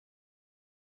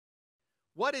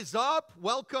What is up?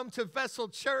 Welcome to Vessel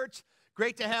Church.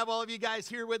 Great to have all of you guys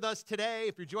here with us today.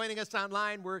 If you're joining us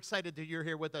online, we're excited that you're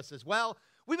here with us as well.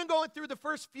 We've been going through the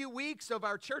first few weeks of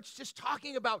our church just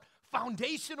talking about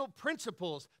foundational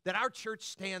principles that our church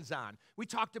stands on. We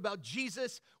talked about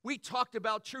Jesus, we talked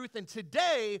about truth, and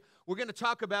today we're going to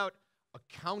talk about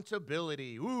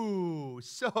accountability.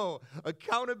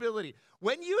 Accountability.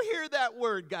 When you hear that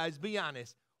word, guys, be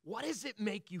honest, what does it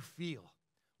make you feel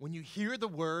when you hear the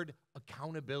word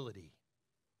accountability?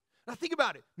 Now think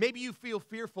about it. Maybe you feel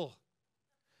fearful.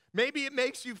 Maybe it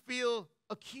makes you feel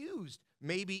accused.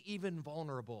 Maybe even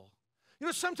vulnerable. You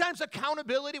know, sometimes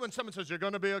accountability, when someone says you're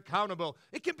going to be accountable,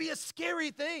 it can be a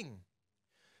scary thing.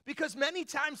 Because many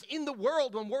times in the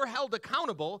world when we're held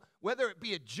accountable, whether it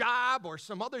be a job or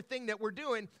some other thing that we're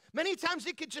doing, many times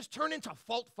it could just turn into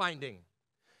fault finding.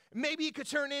 Maybe it could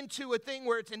turn into a thing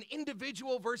where it's an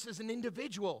individual versus an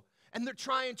individual. And they're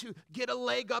trying to get a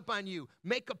leg up on you,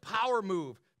 make a power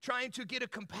move, trying to get a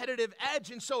competitive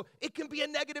edge. And so it can be a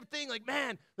negative thing like,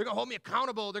 man, they're going to hold me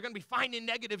accountable. They're going to be finding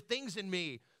negative things in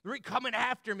me. They're coming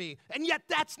after me. And yet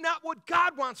that's not what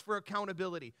God wants for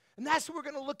accountability. And that's what we're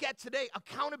going to look at today,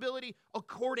 accountability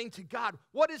according to God.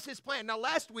 What is his plan? Now,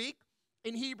 last week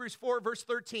in Hebrews 4, verse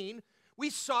 13, we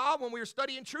saw when we were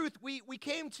studying truth, we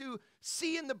came to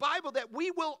see in the Bible that we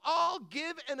will all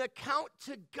give an account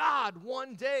to God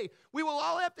one day. We will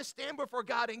all have to stand before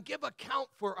God and give account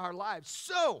for our lives.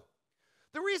 So,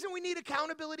 the reason we need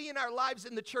accountability in our lives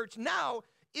in the church now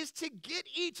is to get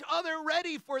each other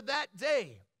ready for that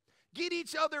day. Get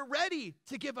each other ready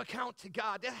to give account to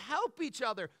God, to help each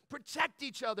other, protect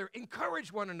each other,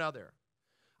 encourage one another.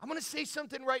 I'm going to say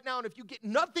something right now, and if you get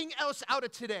nothing else out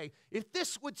of today, if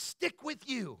this would stick with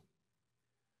you,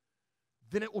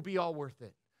 then it will be all worth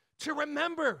it. To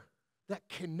remember that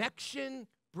connection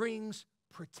brings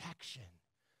protection.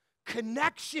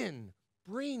 Connection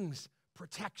brings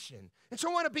protection. And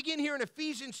so I want to begin here in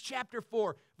Ephesians chapter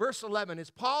 4, verse 11, as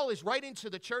Paul is writing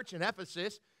to the church in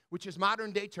Ephesus, which is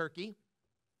modern-day Turkey.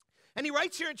 And he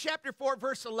writes here in chapter 4,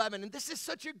 verse 11, and this is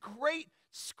such a great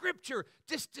scripture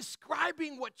just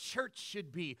describing what church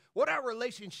should be, what our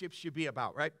relationships should be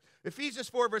about, right? Ephesians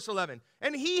 4, verse 11.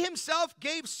 And he himself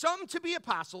gave some to be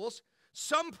apostles,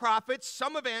 some prophets,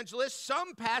 some evangelists,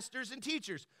 some pastors and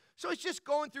teachers. So it's just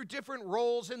going through different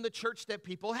roles in the church that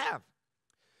people have.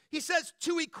 He says,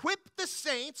 to equip the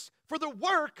saints for the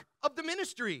work of the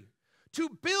ministry, to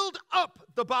build up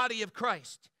the body of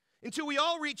Christ, until we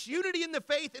all reach unity in the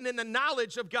faith and in the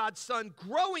knowledge of God's Son,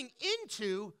 growing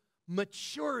into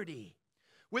maturity,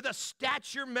 with a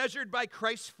stature measured by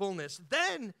Christ's fullness.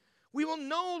 Then we will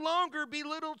no longer be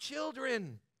little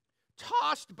children,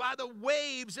 tossed by the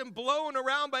waves and blown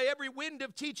around by every wind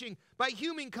of teaching, by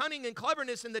human cunning and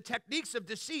cleverness and the techniques of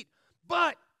deceit.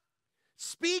 But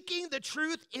speaking the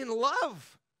truth in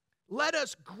love, let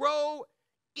us grow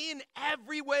in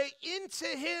every way into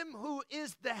him who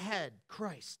is the head,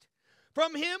 Christ.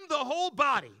 From him, the whole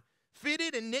body,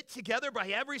 fitted and knit together by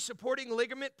every supporting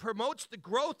ligament, promotes the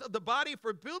growth of the body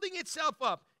for building itself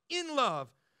up in love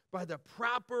by the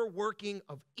proper working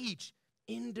of each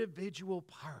individual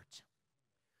part.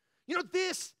 You know,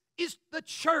 this is the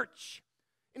church.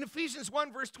 In Ephesians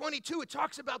 1, verse 22, it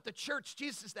talks about the church.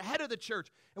 Jesus is the head of the church.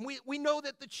 And we know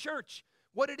that the church,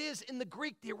 what it is in the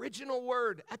Greek, the original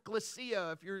word,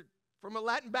 ecclesia, if you're from a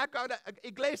Latin background,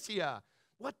 iglesia,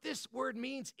 what this word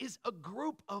means is a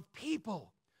group of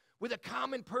people with a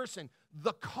common person,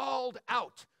 the called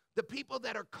out, the people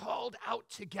that are called out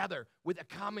together with a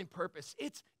common purpose.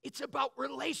 It's about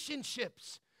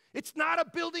relationships. It's not a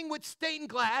building with stained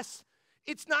glass.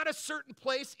 It's not a certain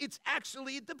place. It's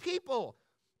actually the people.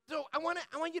 So I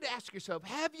want you to ask yourself,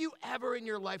 have you ever in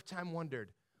your lifetime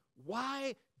wondered,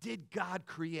 why did God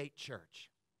create church?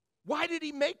 Why did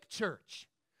he make church?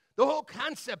 The whole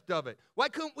concept of it. Why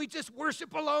couldn't we just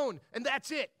worship alone and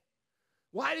that's it?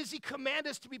 Why does he command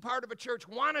us to be part of a church,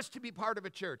 want us to be part of a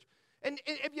church? And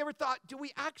have you ever thought, do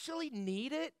we actually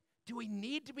need it? Do we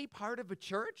need to be part of a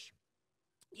church?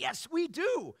 Yes, we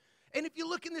do. And if you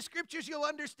look in the scriptures, you'll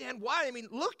understand why. I mean,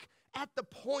 look at the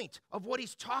point of what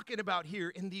he's talking about here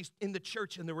in the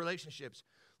church and the relationships.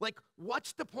 Like,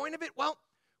 what's the point of it? Well,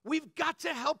 we've got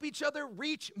to help each other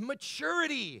reach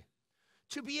maturity,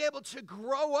 to be able to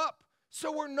grow up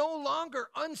so we're no longer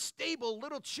unstable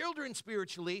little children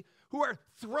spiritually who are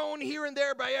thrown here and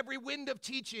there by every wind of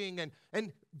teaching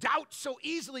and doubt so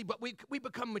easily, but we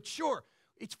become mature.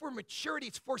 It's for maturity.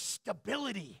 It's for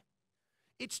stability.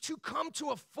 It's to come to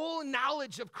a full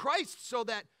knowledge of Christ so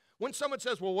that When someone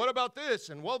says, well, what about this?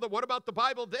 And well, what about the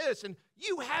Bible this? And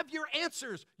you have your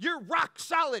answers. You're rock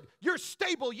solid. You're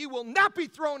stable. You will not be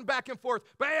thrown back and forth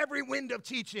by every wind of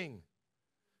teaching.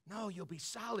 No, you'll be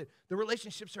solid. The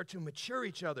relationships are to mature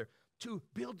each other, to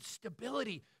build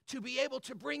stability, to be able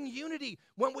to bring unity.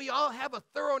 When we all have a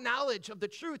thorough knowledge of the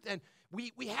truth and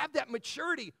we have that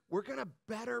maturity, we're going to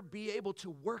better be able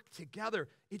to work together.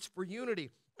 It's for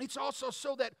unity. It's also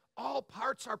so that all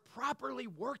parts are properly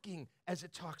working, as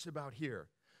it talks about here,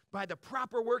 by the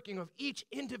proper working of each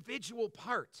individual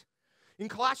part. In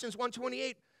Colossians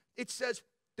 1:28, it says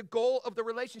the goal of the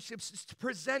relationships is to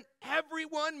present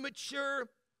everyone mature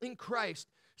in Christ.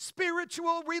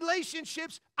 Spiritual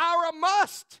relationships are a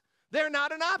must. They're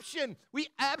not an option. We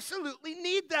absolutely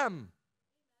need them.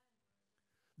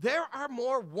 There are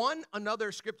more one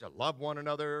another scripture. Love one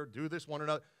another, do this one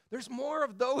another. There's more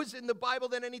of those in the Bible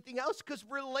than anything else because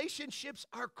relationships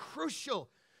are crucial.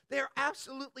 They're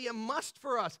absolutely a must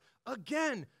for us.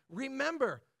 Again,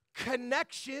 remember,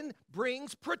 connection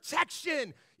brings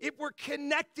protection. If we're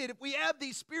connected, if we have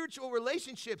these spiritual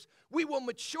relationships, we will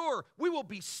mature, we will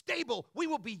be stable, we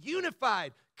will be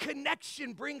unified.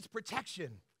 Connection brings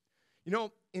protection. You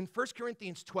know, in 1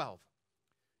 Corinthians 12,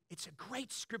 it's a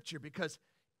great scripture because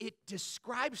it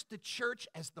describes the church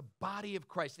as the body of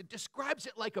Christ. It describes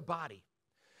it like a body.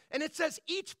 And it says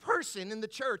each person in the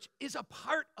church is a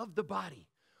part of the body.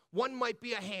 One might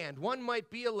be a hand, one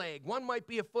might be a leg, one might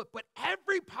be a foot, but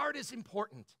every part is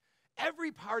important.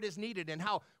 Every part is needed, and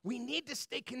how we need to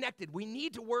stay connected. We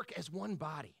need to work as one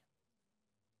body.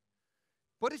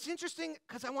 But it's interesting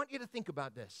because I want you to think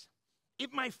about this.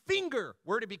 If my finger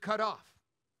were to be cut off,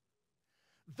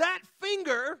 that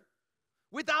finger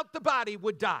without the body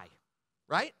would die,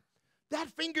 right? That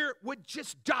finger would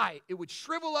just die. It would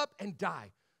shrivel up and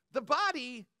die. The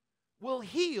body will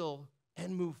heal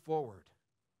and move forward.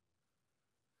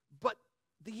 But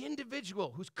the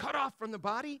individual who's cut off from the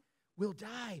body will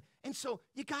die. And so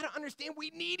you got to understand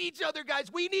we need each other,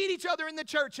 guys. We need each other in the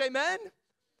church, amen?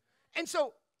 And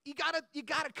so you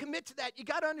gotta commit to that. You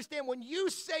got to understand when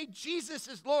you say Jesus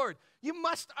is Lord, you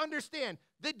must understand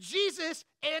that Jesus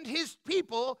and his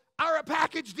people are a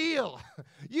package deal.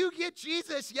 You get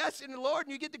Jesus, yes, in the Lord,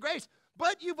 and you get the grace.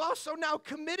 But you've also now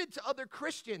committed to other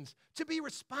Christians to be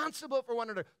responsible for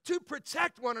one another, to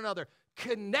protect one another.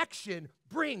 Connection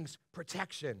brings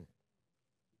protection.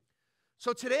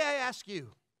 So today I ask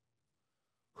you,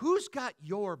 who's got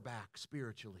your back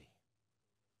spiritually?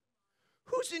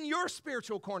 Who's in your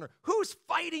spiritual corner? Who's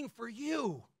fighting for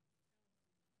you?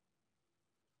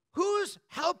 Who's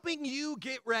helping you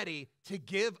get ready to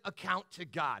give account to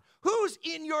God? Who's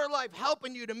in your life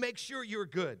helping you to make sure you're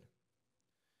good?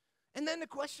 And then the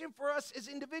question for us as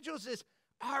individuals is,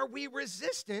 are we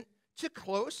resistant to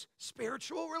close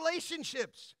spiritual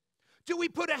relationships? Do we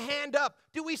put a hand up?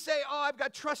 Do we say, oh, I've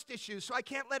got trust issues, so I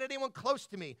can't let anyone close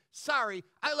to me? Sorry,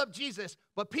 I love Jesus,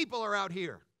 but people are out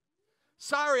here.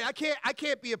 Sorry, I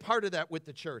can't be a part of that with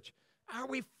the church. Are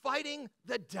we fighting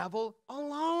the devil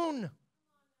alone?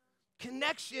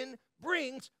 Connection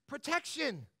brings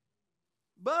protection.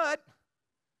 But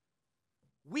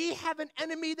we have an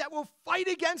enemy that will fight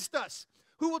against us,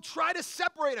 who will try to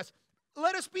separate us.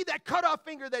 Let us be that cutoff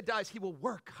finger that dies. He will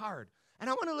work hard. And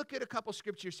I want to look at a couple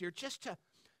scriptures here just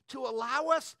to allow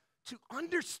us to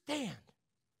understand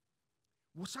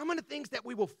some of the things that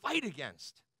we will fight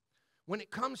against when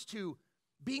it comes to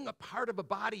being a part of a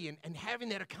body and having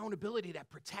that accountability that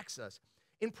protects us.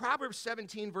 In Proverbs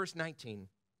 17, verse 19,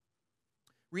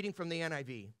 reading from the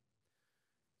NIV,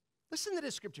 listen to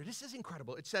this scripture. This is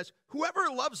incredible. It says, whoever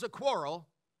loves a quarrel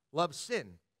loves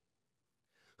sin.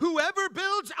 Whoever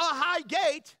builds a high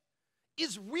gate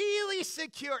is really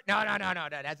secure. No,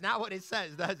 that's not what it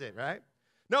says, does it, right?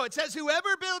 No, it says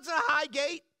whoever builds a high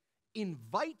gate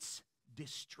invites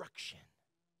destruction.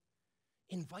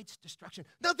 Invites destruction.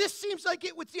 Now, this seems like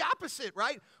it was the opposite,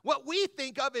 right? What we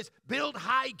think of is build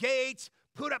high gates,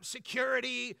 put up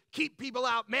security, keep people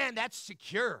out. Man, that's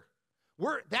secure.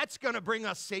 That's going to bring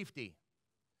us safety.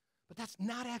 But that's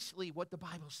not actually what the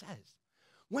Bible says.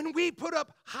 When we put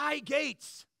up high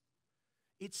gates,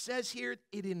 it says here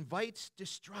it invites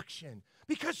destruction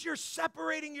because you're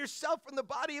separating yourself from the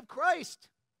body of Christ.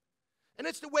 And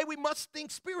it's the way we must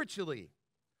think spiritually.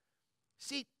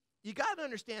 See, you got to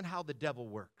understand how the devil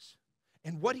works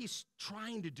and what he's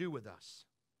trying to do with us.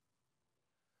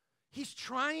 He's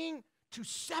trying to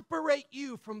separate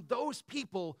you from those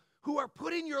people who are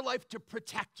put in your life to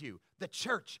protect you, the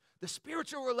church, the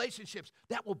spiritual relationships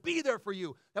that will be there for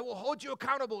you, that will hold you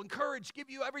accountable, encourage,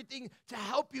 give you everything to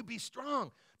help you be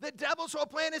strong. The devil's whole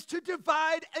plan is to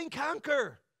divide and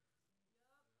conquer.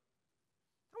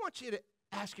 I want you to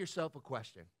ask yourself a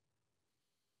question.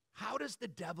 How does the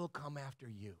devil come after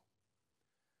you?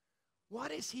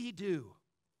 What does he do?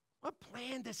 What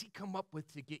plan does he come up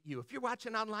with to get you? If you're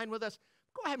watching online with us,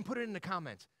 go ahead and put it in the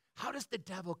comments. How does the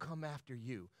devil come after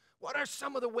you? What are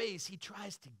some of the ways he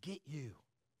tries to get you?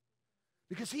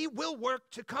 Because he will work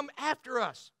to come after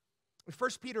us. 1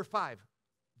 Peter 5,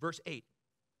 verse 8.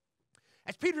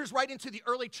 As Peter's writing to the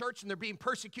early church and they're being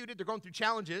persecuted, they're going through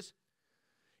challenges.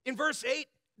 In verse 8,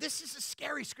 this is a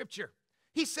scary scripture.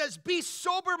 He says, be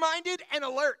sober-minded and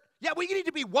alert. Yeah, we need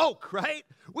to be woke, right?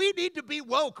 We need to be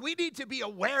woke. We need to be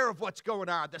aware of what's going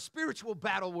on, the spiritual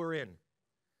battle we're in.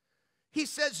 He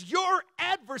says, your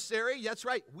adversary, that's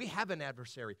right, we have an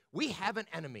adversary. We have an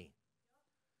enemy.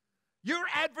 Your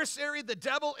adversary, the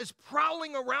devil, is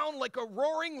prowling around like a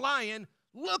roaring lion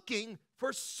looking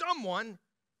for someone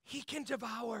he can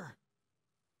devour.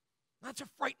 That's a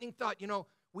frightening thought. You know,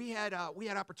 we had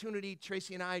opportunity,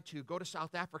 Tracy and I, to go to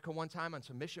South Africa one time on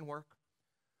some mission work.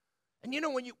 And you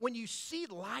know, when you see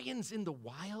lions in the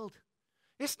wild,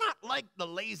 it's not like the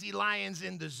lazy lions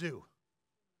in the zoo.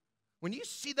 When you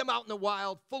see them out in the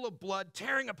wild, full of blood,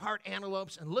 tearing apart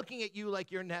antelopes and looking at you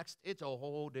like you're next, it's a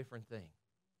whole different thing.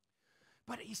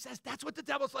 But he says that's what the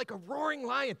devil's like, a roaring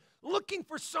lion, looking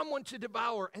for someone to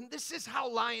devour. And this is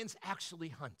how lions actually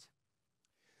hunt.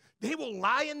 They will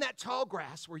lie in that tall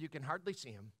grass where you can hardly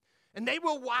see them, and they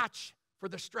will watch for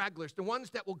the stragglers, the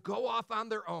ones that will go off on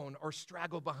their own or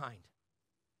straggle behind.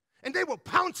 And they will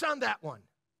pounce on that one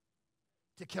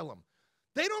to kill them.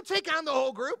 They don't take on the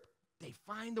whole group. They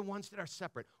find the ones that are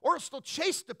separate. Or else they'll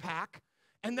chase the pack,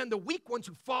 and then the weak ones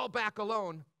who fall back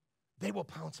alone, they will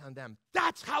pounce on them.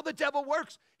 That's how the devil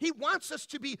works. He wants us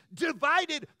to be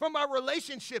divided from our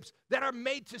relationships that are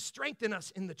made to strengthen us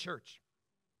in the church.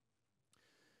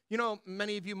 You know,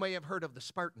 many of you may have heard of the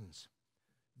Spartans.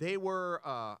 They were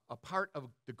a part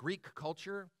of the Greek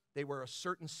culture. They were a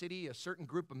certain city, a certain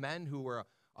group of men who were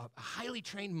a highly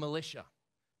trained militia.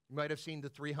 You might have seen the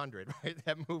 300, right?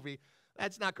 That movie.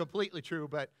 That's not completely true,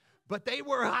 but they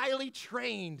were highly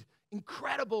trained,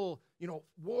 incredible,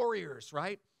 warriors,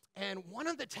 right? And one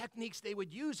of the techniques they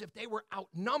would use if they were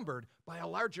outnumbered by a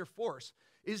larger force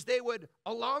is they would,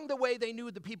 along the way they knew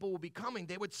the people would be coming,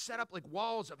 they would set up like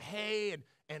walls of hay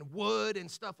and wood and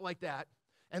stuff like that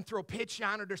and throw pitch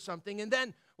on it or something. And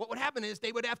then what would happen is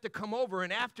they would have to come over,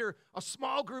 and after a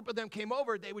small group of them came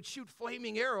over, they would shoot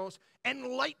flaming arrows and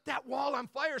light that wall on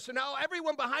fire. So now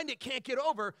everyone behind it can't get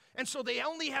over, and so they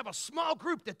only have a small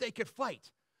group that they could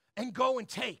fight and go and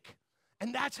take.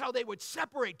 And that's how they would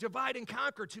separate, divide, and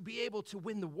conquer to be able to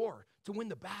win the war, to win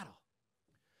the battle.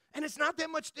 And it's not that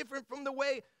much different from the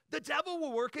way the devil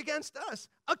will work against us.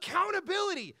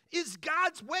 Accountability is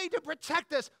God's way to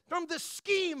protect us from the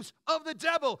schemes of the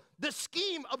devil, the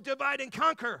scheme of divide and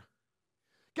conquer.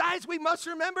 Guys, we must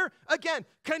remember, again,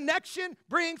 connection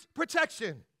brings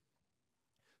protection.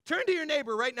 Turn to your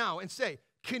neighbor right now and say,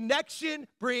 connection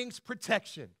brings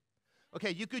protection.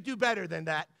 Okay, you could do better than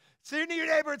that. Turn to your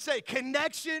neighbor and say,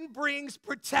 connection brings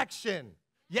protection.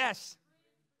 Yes.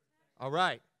 All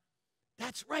right.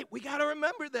 That's right. We got to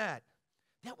remember that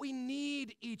we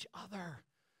need each other.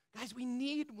 Guys, we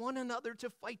need one another to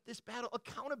fight this battle.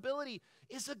 Accountability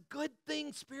is a good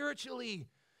thing spiritually.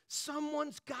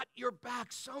 Someone's got your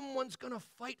back. Someone's going to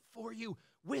fight for you,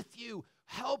 with you,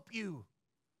 help you.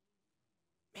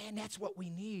 Man, that's what we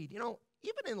need. Even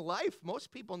in life,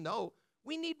 most people know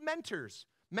we need mentors.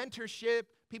 Mentorship,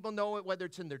 people know it, whether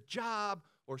it's in their job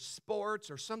or sports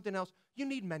or something else. You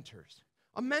need mentors.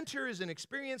 A mentor is an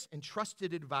experienced and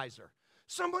trusted advisor,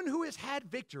 someone who has had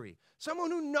victory, someone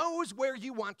who knows where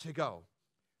you want to go,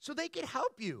 so they can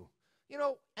help you.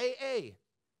 AA.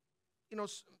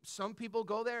 Some people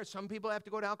go there. Some people have to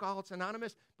go to Alcoholics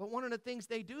Anonymous. But one of the things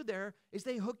they do there is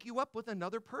they hook you up with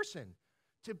another person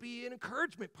to be an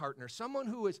encouragement partner, someone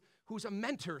who's a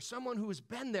mentor, someone who has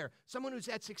been there, someone who's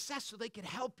had success so they can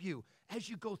help you as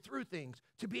you go through things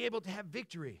to be able to have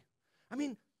victory. I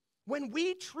mean, when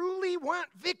we truly want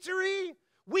victory,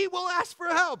 we will ask for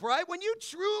help, right? When you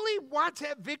truly want to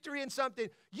have victory in something,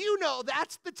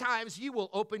 that's the times you will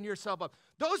open yourself up.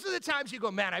 Those are the times you go,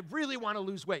 man, I really want to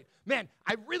lose weight. Man,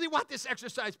 I really want this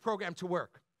exercise program to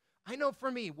work. I know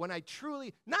for me, when I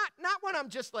truly, not when I'm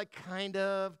just like kind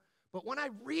of, but when I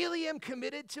really am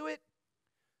committed to it,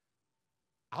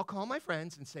 I'll call my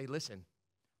friends and say, listen,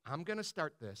 I'm going to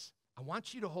start this. I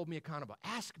want you to hold me accountable.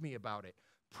 Ask me about it.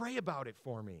 Pray about it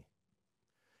for me.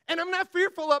 And I'm not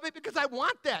fearful of it because I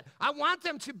want that. I want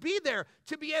them to be there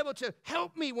to be able to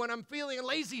help me when I'm feeling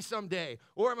lazy someday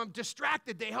or if I'm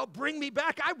distracted. They help bring me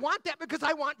back. I want that because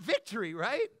I want victory,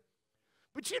 right?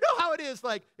 But you know how it is,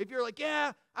 like, if you're like,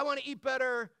 yeah, I want to eat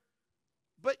better,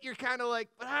 but you're kind of like,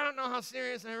 but I don't know how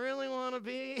serious I really want to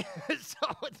be. So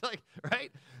it's like,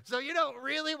 right? So you don't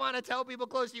really want to tell people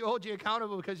close to you, hold you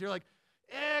accountable, because you're like,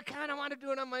 I kind of want to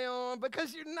do it on my own,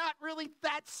 because you're not really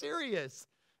that serious.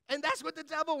 And that's what the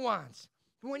devil wants.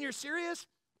 But when you're serious,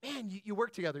 man, you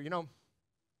work together. You know,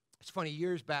 it's funny,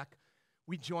 years back,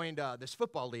 we joined this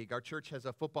football league. Our church has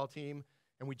a football team,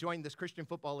 and we joined this Christian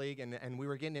football league, and we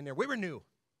were getting in there. We were new.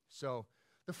 So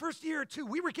the first year or two,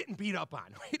 we were getting beat up on.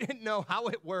 We didn't know how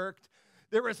it worked.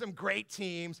 There were some great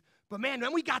teams. But, man,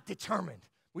 then we got determined.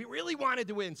 We really wanted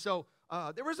to win. So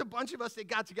there was a bunch of us that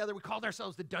got together. We called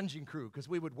ourselves the Dungeon Crew because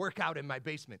we would work out in my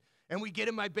basement. And we'd get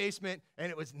in my basement, and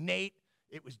it was Nate,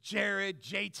 it was Jared,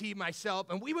 JT, myself,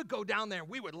 and we would go down there, and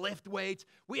we would lift weights.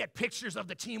 We had pictures of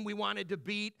the team we wanted to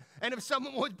beat. And if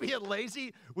someone was being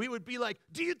lazy, we would be like,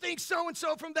 do you think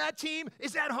so-and-so from that team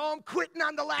is at home quitting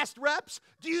on the last reps?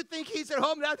 Do you think he's at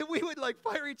home now? That we would, like,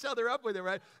 fire each other up with it,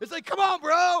 right? It's like, come on,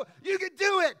 bro. You can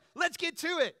do it. Let's get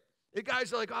to it. The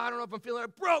guys are like, oh, I don't know if I'm feeling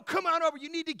it. Bro, come on over.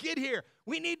 You need to get here.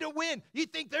 We need to win. You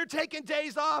think they're taking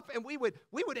days off? And we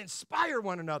would inspire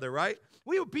one another, right?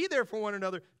 We would be there for one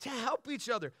another to help each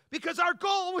other because our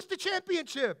goal was the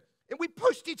championship. And we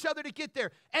pushed each other to get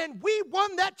there. And we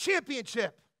won that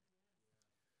championship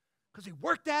because we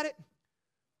worked at it.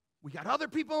 We got other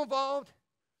people involved.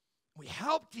 We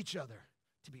helped each other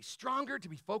to be stronger, to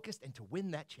be focused, and to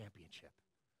win that championship.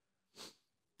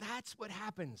 That's what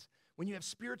happens when you have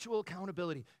spiritual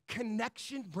accountability.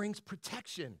 Connection brings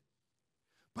protection.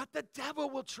 But the devil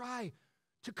will try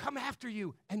to come after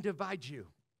you and divide you.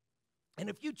 And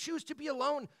if you choose to be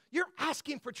alone, you're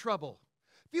asking for trouble.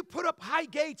 If you put up high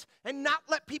gates and not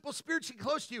let people spiritually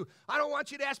close to you, I don't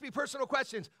want you to ask me personal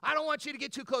questions. I don't want you to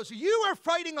get too close. You are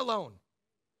fighting alone.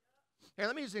 Here,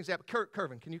 let me use an example.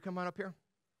 Curvin, can you come on up here?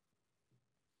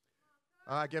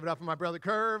 Give it up for my brother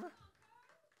Curve.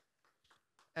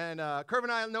 And Curve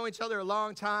and I know each other a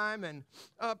long time. And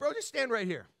bro, just stand right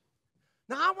here.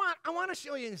 Now, I want to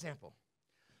show you an example.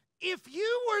 If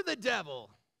you were the devil,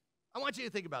 I want you to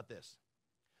think about this.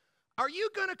 Are you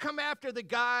going to come after the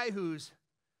guy who's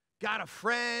got a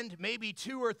friend, maybe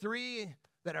 2 or 3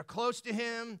 that are close to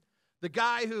him? The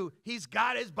guy who he's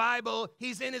got his Bible,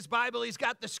 he's in his Bible, he's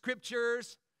got the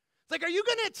scriptures. It's like, are you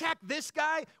going to attack this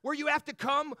guy where you have to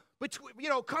come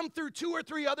through 2 or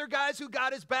 3 other guys who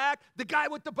got his back? The guy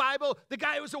with the Bible, the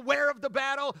guy who's aware of the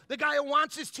battle, the guy who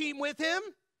wants his team with him?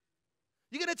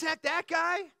 You going to attack that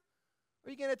guy? Or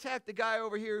are you going to attack the guy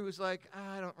over here who's like,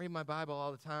 I don't read my Bible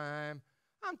all the time.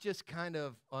 I'm just kind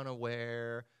of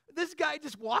unaware. This guy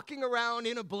just walking around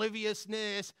in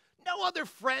obliviousness. No other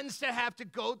friends to have to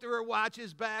go through or watch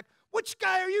his back. Which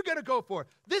guy are you going to go for?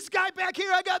 This guy back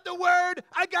here, I got the word.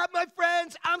 I got my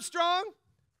friends. I'm strong.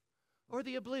 Or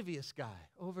the oblivious guy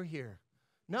over here.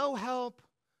 No help,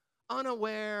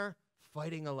 unaware,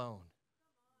 fighting alone.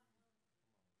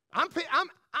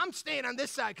 I'm staying on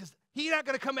this side because he's not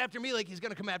going to come after me like he's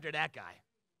going to come after that guy.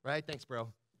 Right? Thanks, bro.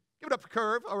 Give it up for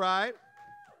Curve. All right.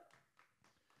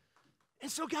 And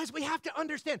so, guys, we have to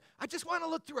understand. I just want to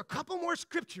look through a couple more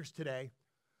scriptures today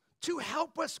to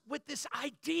help us with this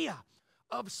idea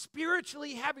of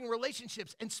spiritually having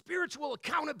relationships and spiritual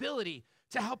accountability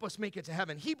to help us make it to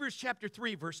heaven. Hebrews chapter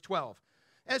 3, verse 12.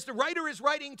 As the writer is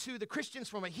writing to the Christians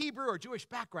from a Hebrew or Jewish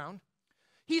background,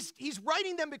 he's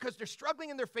writing them because they're struggling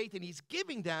in their faith, and he's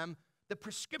giving them the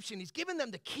prescription. He's giving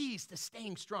them the keys to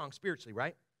staying strong spiritually,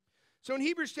 right? So in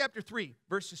Hebrews chapter 3,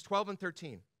 verses 12 and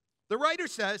 13, the writer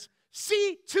says,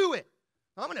 see to it.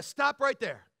 I'm going to stop right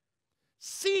there.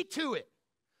 See to it.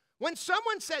 When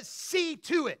someone says see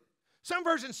to it, some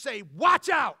versions say watch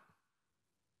out.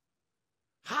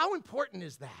 How important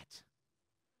is that?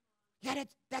 Yeah,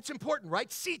 that's important,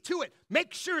 right? See to it.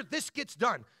 Make sure this gets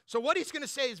done. So what he's going to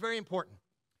say is very important.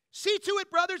 See to it,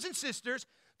 brothers and sisters,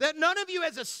 that none of you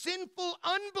has a sinful,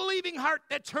 unbelieving heart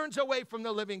that turns away from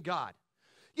the living God.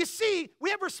 You see, we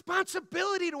have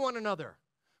responsibility to one another.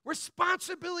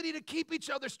 Responsibility to keep each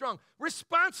other strong.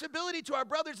 Responsibility to our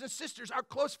brothers and sisters, our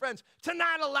close friends, to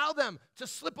not allow them to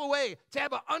slip away, to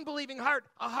have an unbelieving heart,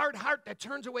 a hard heart that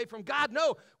turns away from God.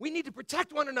 No, we need to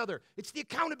protect one another. It's the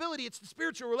accountability. It's the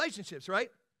spiritual relationships,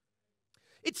 right?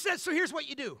 It says, so here's what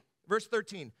you do. Verse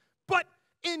 13. But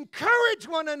encourage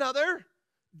one another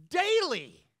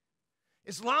daily,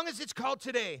 as long as it's called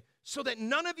today, so that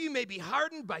none of you may be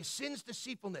hardened by sin's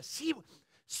deceitfulness. See,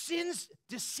 sin's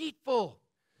deceitful.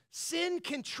 Sin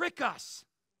can trick us.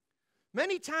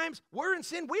 Many times we're in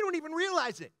sin, we don't even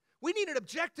realize it. We need an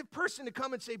objective person to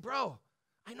come and say, bro,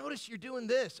 I notice you're doing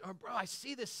this. Or, bro, I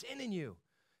see this sin in you.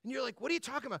 And you're like, what are you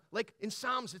talking about? Like in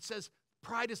Psalms, it says,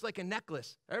 pride is like a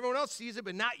necklace. Everyone else sees it,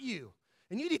 but not you.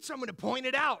 And you need someone to point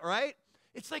it out, right?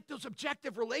 It's like those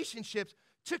objective relationships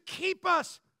to keep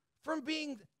us from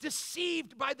being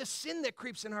deceived by the sin that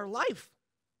creeps in our life.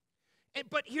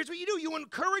 But here's what you do. You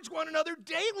encourage one another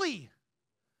daily.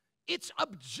 It's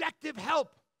objective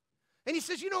help. And he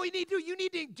says, you know what you need to do? You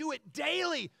need to do it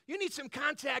daily. You need some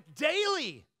contact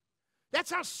daily.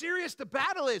 That's how serious the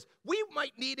battle is. We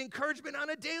might need encouragement on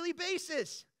a daily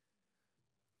basis.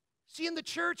 See, in the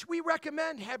church, we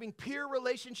recommend having peer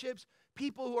relationships,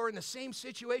 people who are in the same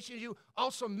situation as you,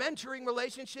 also mentoring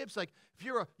relationships. Like if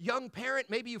you're a young parent,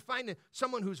 maybe you find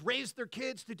someone who's raised their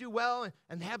kids to do well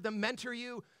and have them mentor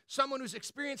you. Someone who's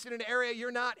experienced in an area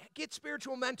you're not, get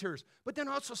spiritual mentors, but then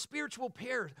also spiritual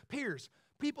peers.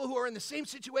 People who are in the same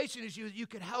situation as you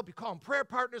could help. You call them prayer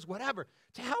partners, whatever,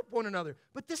 to help one another.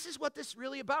 But this is what this is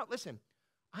really about. Listen,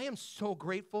 I am so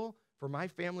grateful for my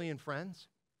family and friends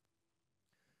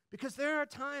because there are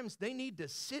times they need to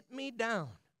sit me down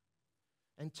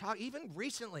and talk. Even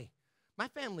recently, my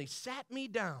family sat me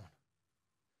down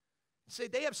and say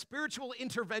they have spiritual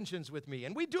interventions with me,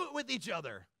 and we do it with each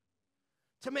other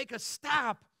to make us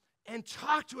stop and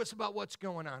talk to us about what's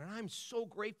going on. And I'm so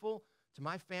grateful to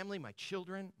my family, my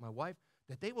children, my wife,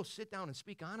 that they will sit down and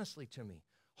speak honestly to me,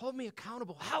 hold me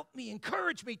accountable, help me,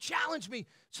 encourage me, challenge me,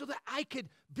 so that I could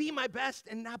be my best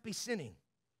and not be sinning.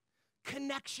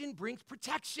 Connection brings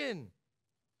protection.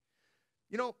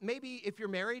 You know, maybe if you're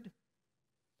married,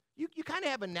 you kind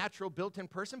of have a natural built-in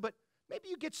person, but maybe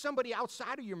you get somebody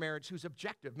outside of your marriage who's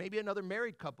objective, maybe another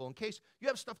married couple. In case you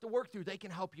have stuff to work through, they can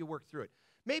help you work through it.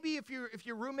 Maybe if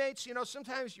you're roommates, you know,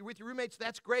 sometimes you're with your roommates,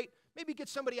 that's great. Maybe get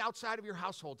somebody outside of your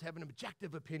household to have an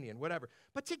objective opinion, whatever.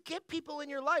 But to get people in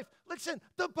your life, listen,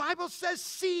 the Bible says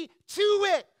see to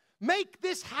it. Make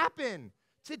this happen.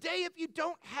 Today, if you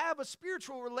don't have a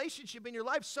spiritual relationship in your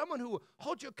life, someone who will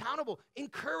hold you accountable,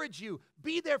 encourage you,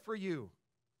 be there for you,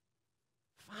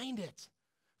 find it.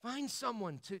 Find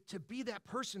someone to be that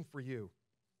person for you.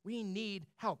 We need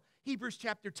help. Hebrews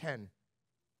chapter 10.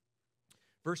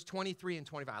 Verse 23 and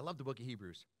 25. I love the book of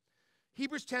Hebrews.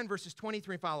 Hebrews 10, verses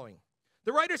 23 and following.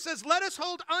 The writer says, let us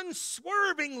hold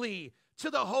unswervingly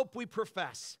to the hope we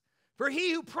profess. For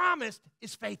he who promised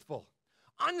is faithful.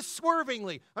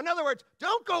 Unswervingly. In other words,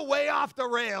 don't go way off the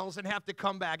rails and have to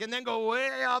come back, and then go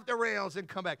way off the rails and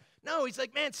come back. No, he's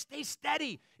like, man, stay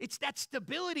steady. It's that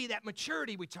stability, that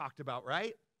maturity we talked about,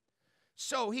 right?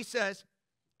 So he says,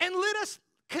 and let us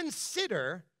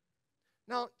consider.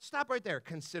 Now, stop right there.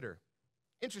 Consider.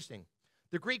 Interesting.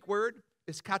 The Greek word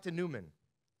is kataneumen.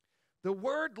 The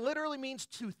word literally means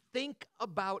to think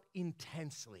about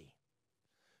intensely.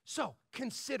 So,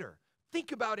 consider.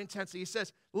 Think about intensely. He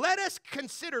says, let us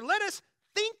consider, let us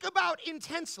think about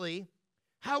intensely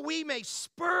how we may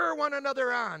spur one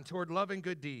another on toward love and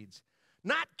good deeds.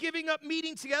 Not giving up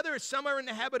meeting together as some are in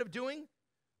the habit of doing,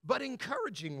 but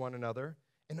encouraging one another,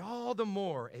 and all the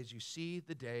more as you see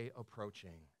the day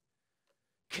approaching.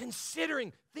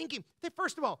 Considering, thinking.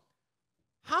 First of all,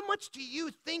 how much do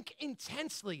you think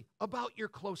intensely about your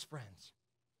close friends?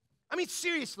 I mean,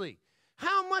 seriously,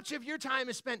 how much of your time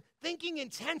is spent thinking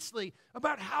intensely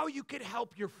about how you could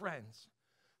help your friends?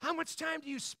 How much time do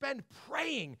you spend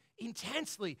praying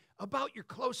intensely about your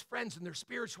close friends and their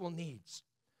spiritual needs?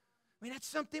 I mean, that's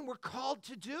something we're called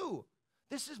to do.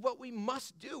 This is what we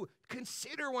must do.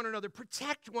 Consider one another,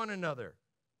 protect one another.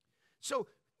 So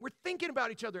we're thinking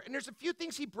about each other, and there's a few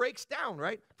things he breaks down,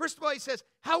 right? First of all, he says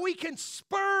how we can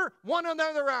spur one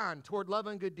another on toward love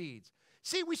and good deeds.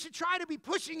 See, we should try to be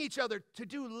pushing each other to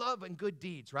do love and good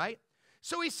deeds, right?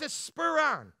 So he says spur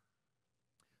on.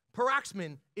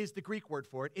 Paroxysm is the Greek word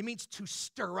for it. It means to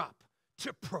stir up,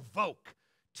 to provoke,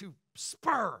 to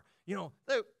spur. You know,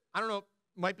 I don't know,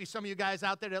 might be some of you guys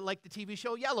out there that like the TV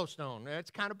show Yellowstone.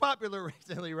 It's kind of popular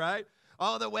recently, right?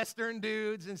 All the Western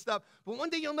dudes and stuff. But one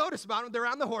thing you'll notice about them, they're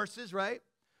on the horses, right?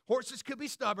 Horses could be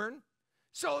stubborn.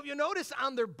 So if you notice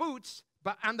on their boots,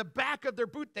 but on the back of their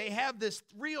boot, they have this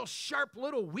real sharp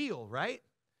little wheel, right?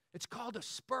 It's called a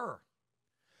spur.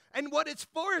 And what it's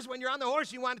for is when you're on the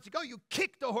horse, you want it to go, you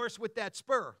kick the horse with that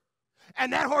spur.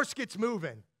 And that horse gets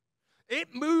moving.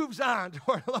 It moves on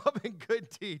toward love and good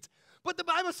deeds. But the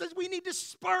Bible says we need to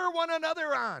spur one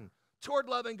another on toward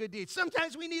love and good deeds.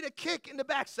 Sometimes we need a kick in the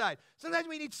backside. Sometimes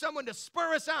we need someone to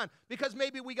spur us on because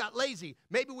maybe we got lazy.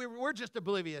 Maybe we're just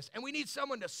oblivious. And we need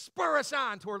someone to spur us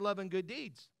on toward love and good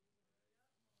deeds.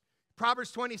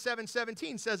 Proverbs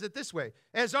 27:17 says it this way.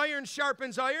 As iron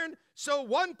sharpens iron, so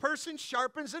one person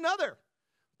sharpens another.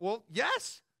 Well,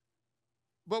 yes.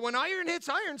 But when iron hits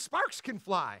iron, sparks can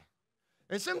fly.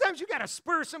 And sometimes you got to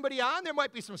spur somebody on. There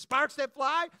might be some sparks that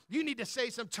fly. You need to say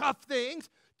some tough things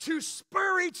to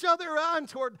spur each other on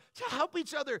to help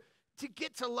each other to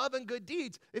get to love and good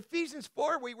deeds. Ephesians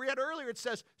 4, we read earlier, it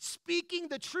says, speaking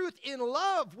the truth in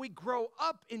love, we grow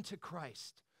up into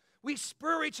Christ. We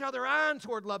spur each other on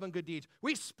toward love and good deeds.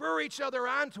 We spur each other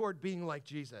on toward being like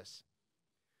Jesus.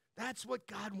 That's what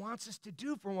God wants us to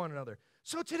do for one another.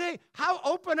 So today, how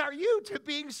open are you to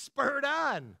being spurred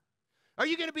on? Are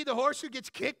you going to be the horse who gets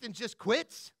kicked and just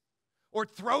quits? Or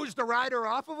throws the rider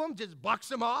off of him, just bucks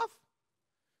him off?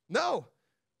 No.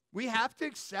 We have to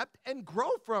accept and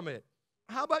grow from it.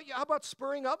 How about you? How about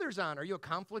spurring others on? Are you a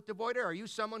conflict avoider? Are you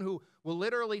someone who will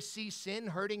literally see sin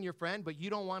hurting your friend, but you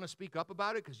don't want to speak up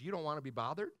about it because you don't want to be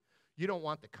bothered? You don't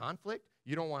want the conflict?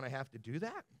 You don't want to have to do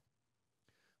that?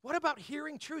 What about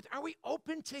hearing truth? Are we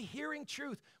open to hearing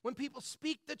truth when people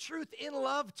speak the truth in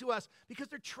love to us because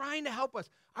they're trying to help us?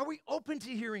 Are we open to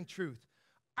hearing truth?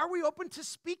 Are we open to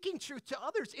speaking truth to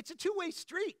others? It's a two-way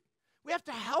street. We have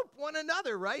to help one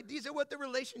another, right? These are what the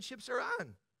relationships are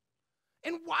on.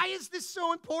 And why is this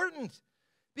so important?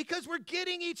 Because we're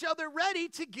getting each other ready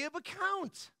to give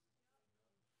account.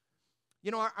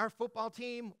 You know, our football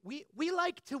team, we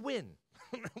like to win.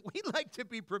 We like to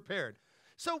be prepared.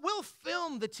 So we'll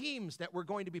film the teams that we're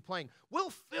going to be playing. We'll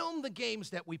film the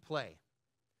games that we play.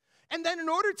 And then in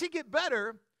order to get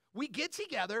better, we get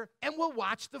together and we'll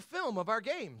watch the film of our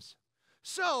games.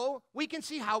 So we can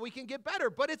see how we can get better.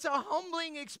 But it's a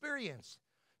humbling experience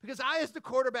because I, as the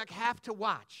quarterback, have to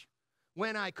watch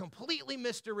when I completely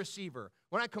missed a receiver,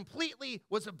 when I completely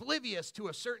was oblivious to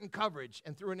a certain coverage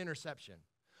and threw an interception.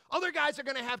 Other guys are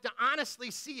going to have to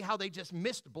honestly see how they just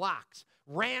missed blocks,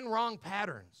 ran wrong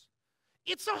patterns.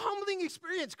 It's a humbling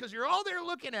experience because you're all there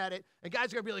looking at it, and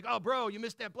guys are going to be like, oh, bro, you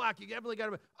missed that block. You definitely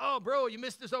got to, oh, bro, you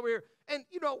missed this over here. And,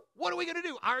 you know, what are we going to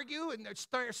do? Argue and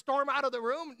storm out of the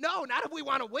room? No, not if we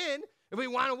want to win. If we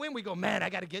want to win, we go, man,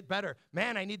 I got to get better.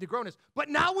 Man, I need to grow in this. But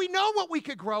now we know what we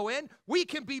could grow in. We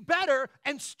can be better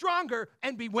and stronger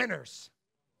and be winners.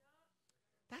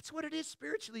 That's what it is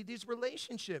spiritually, these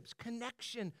relationships.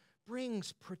 Connection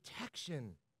brings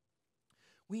protection.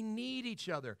 We need each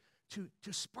other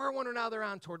to spur one another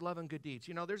on toward love and good deeds.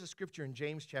 You know, there's a scripture in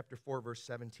James chapter 4, verse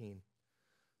 17.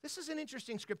 This is an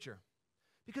interesting scripture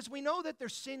because we know that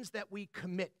there's sins that we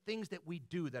commit, things that we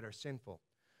do that are sinful.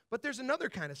 But there's another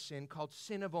kind of sin called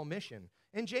sin of omission.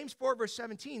 And James 4, verse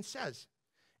 17 says,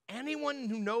 anyone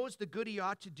who knows the good he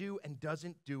ought to do and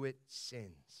doesn't do it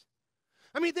sins.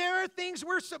 I mean, there are things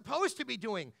we're supposed to be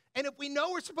doing. And if we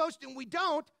know we're supposed to and we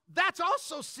don't, that's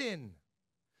also sin.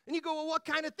 And you go, well, what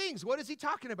kind of things? What is he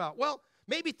talking about? Well,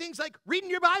 maybe things like reading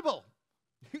your Bible.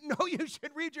 You know you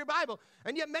should read your Bible.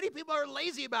 And yet many people are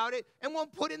lazy about it and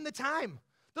won't put in the time.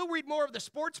 They'll read more of the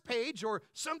sports page or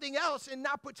something else and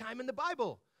not put time in the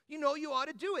Bible. You know you ought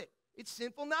to do it. It's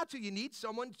sinful not to. You need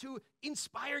someone to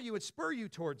inspire you and spur you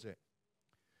towards it.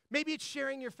 Maybe it's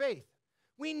sharing your faith.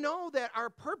 We know that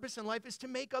our purpose in life is to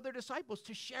make other disciples,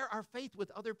 to share our faith with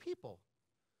other people.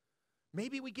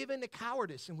 Maybe we give in to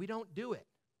cowardice and we don't do it.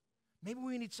 Maybe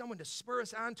we need someone to spur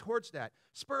us on towards that,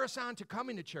 spur us on to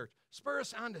coming to church, spur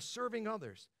us on to serving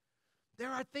others.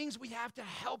 There are things we have to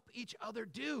help each other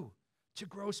do to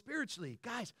grow spiritually.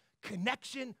 Guys,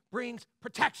 connection brings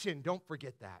protection. Don't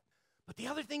forget that. But the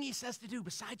other thing he says to do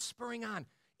besides spurring on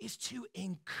is to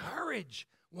encourage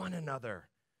one another.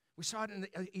 We saw it in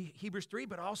Hebrews 3,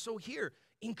 but also here.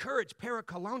 Encourage,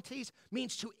 parakalontes,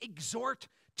 means to exhort,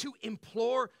 to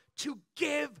implore, to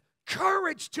give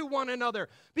courage to one another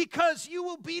because you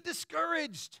will be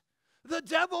discouraged. The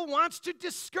devil wants to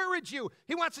discourage you.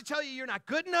 He wants to tell you you're not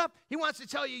good enough. He wants to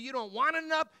tell you you don't want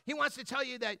enough. He wants to tell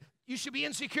you that you should be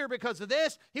insecure because of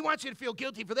this. He wants you to feel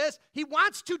guilty for this. He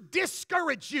wants to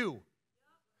discourage you.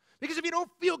 Because if you don't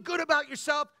feel good about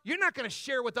yourself, you're not going to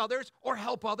share with others or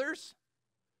help others.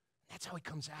 That's how he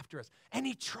comes after us. And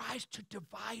he tries to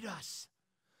divide us.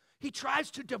 He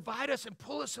tries to divide us and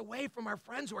pull us away from our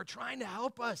friends who are trying to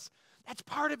help us. That's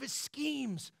part of his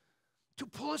schemes, to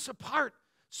pull us apart.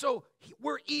 So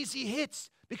we're easy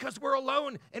hits because we're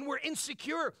alone and we're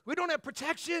insecure. We don't have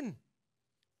protection.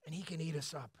 And he can eat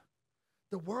us up.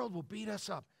 The world will beat us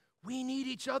up. We need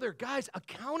each other. Guys,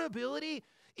 accountability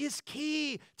is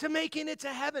key to making it to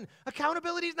heaven.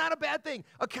 Accountability is not a bad thing.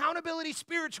 Accountability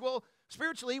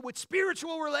spiritually, with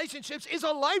spiritual relationships is a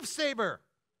lifesaver.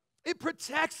 It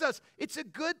protects us. It's a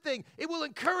good thing. It will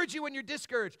encourage you when you're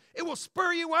discouraged. It will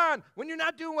spur you on when you're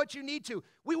not doing what you need to.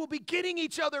 We will be getting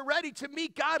each other ready to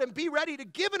meet God and be ready to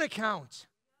give an account.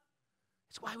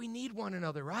 That's why we need one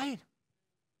another, right?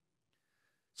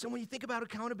 So when you think about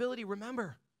accountability,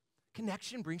 remember,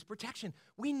 connection brings protection.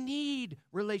 We need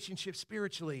relationships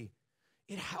spiritually.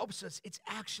 It helps us. It's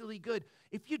actually good.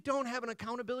 If you don't have an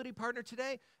accountability partner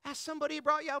today, ask somebody who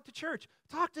brought you out to church.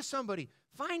 Talk to somebody.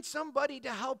 Find somebody to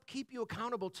help keep you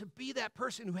accountable, to be that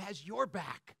person who has your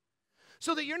back.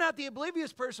 So that you're not the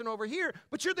oblivious person over here,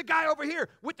 but you're the guy over here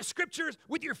with the scriptures,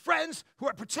 with your friends who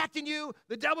are protecting you.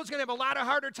 The devil's going to have a lot of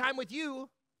harder time with you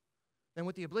than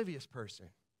with the oblivious person.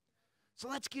 So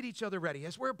let's get each other ready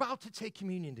as we're about to take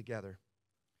communion together.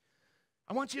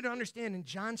 I want you to understand in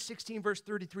John 16, verse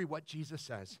 33, what Jesus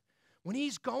says. When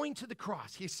he's going to the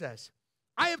cross, he says,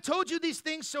 I have told you these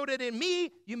things so that in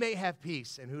me you may have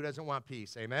peace. And who doesn't want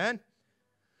peace? Amen?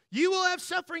 You will have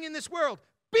suffering in this world.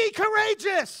 Be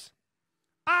courageous.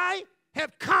 I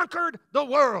have conquered the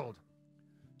world.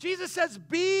 Jesus says,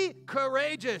 be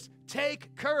courageous.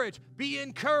 Take courage. Be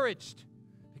encouraged.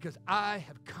 Because I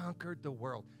have conquered the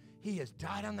world. He has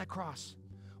died on the cross.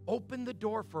 Opened the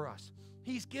door for us.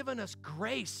 He's given us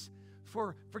grace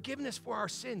for forgiveness for our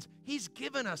sins. He's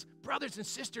given us brothers and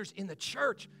sisters in the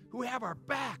church who have our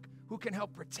back, who can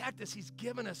help protect us. He's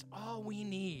given us all we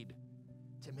need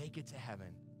to make it to heaven.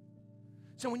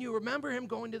 So when you remember him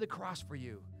going to the cross for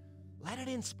you, let it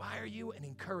inspire you and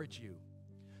encourage you.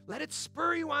 Let it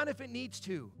spur you on if it needs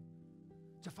to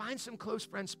find some close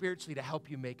friends spiritually to help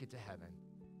you make it to heaven.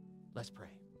 Let's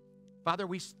pray. Father,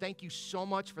 we thank you so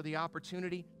much for the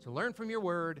opportunity to learn from your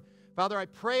word. Father, I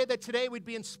pray that today we'd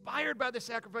be inspired by the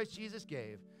sacrifice Jesus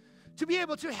gave, to be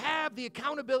able to have the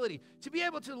accountability, to be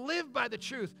able to live by the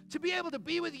truth, to be able to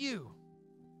be with you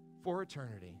for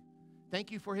eternity. Thank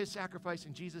you for his sacrifice.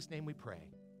 In Jesus' name we pray.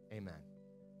 Amen.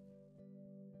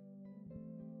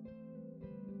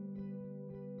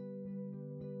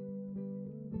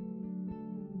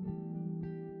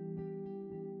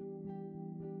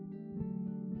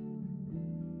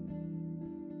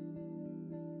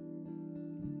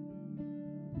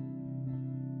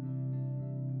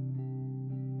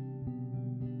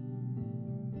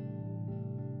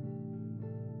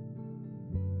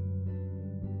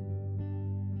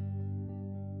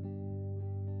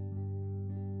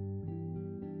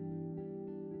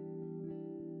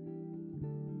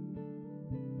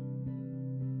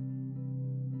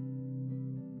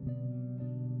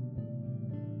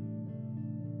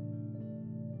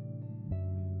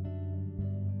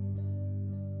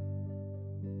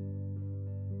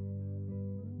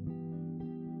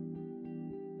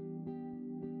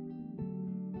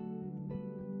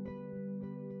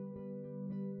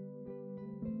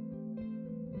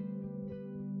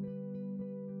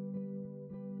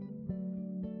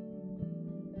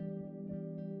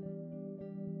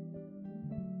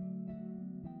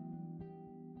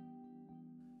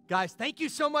 Guys, thank you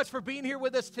so much for being here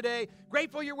with us today.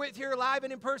 Grateful you're here live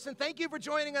and in person. Thank you for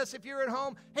joining us if you're at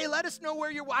home. Hey, let us know where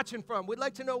you're watching from. We'd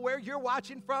like to know where you're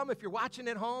watching from if you're watching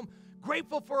at home.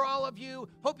 Grateful for all of you.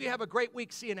 Hope you have a great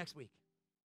week. See you next week.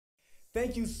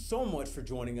 Thank you so much for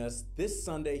joining us this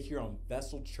Sunday here on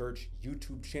Vessel Church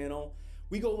YouTube channel.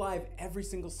 We go live every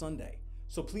single Sunday.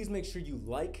 So please make sure you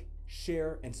like,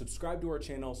 share, and subscribe to our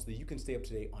channel so that you can stay up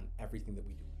to date on everything that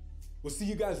we do. We'll see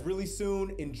you guys really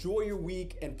soon. Enjoy your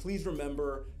week, and please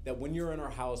remember that when you're in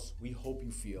our house, we hope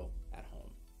you feel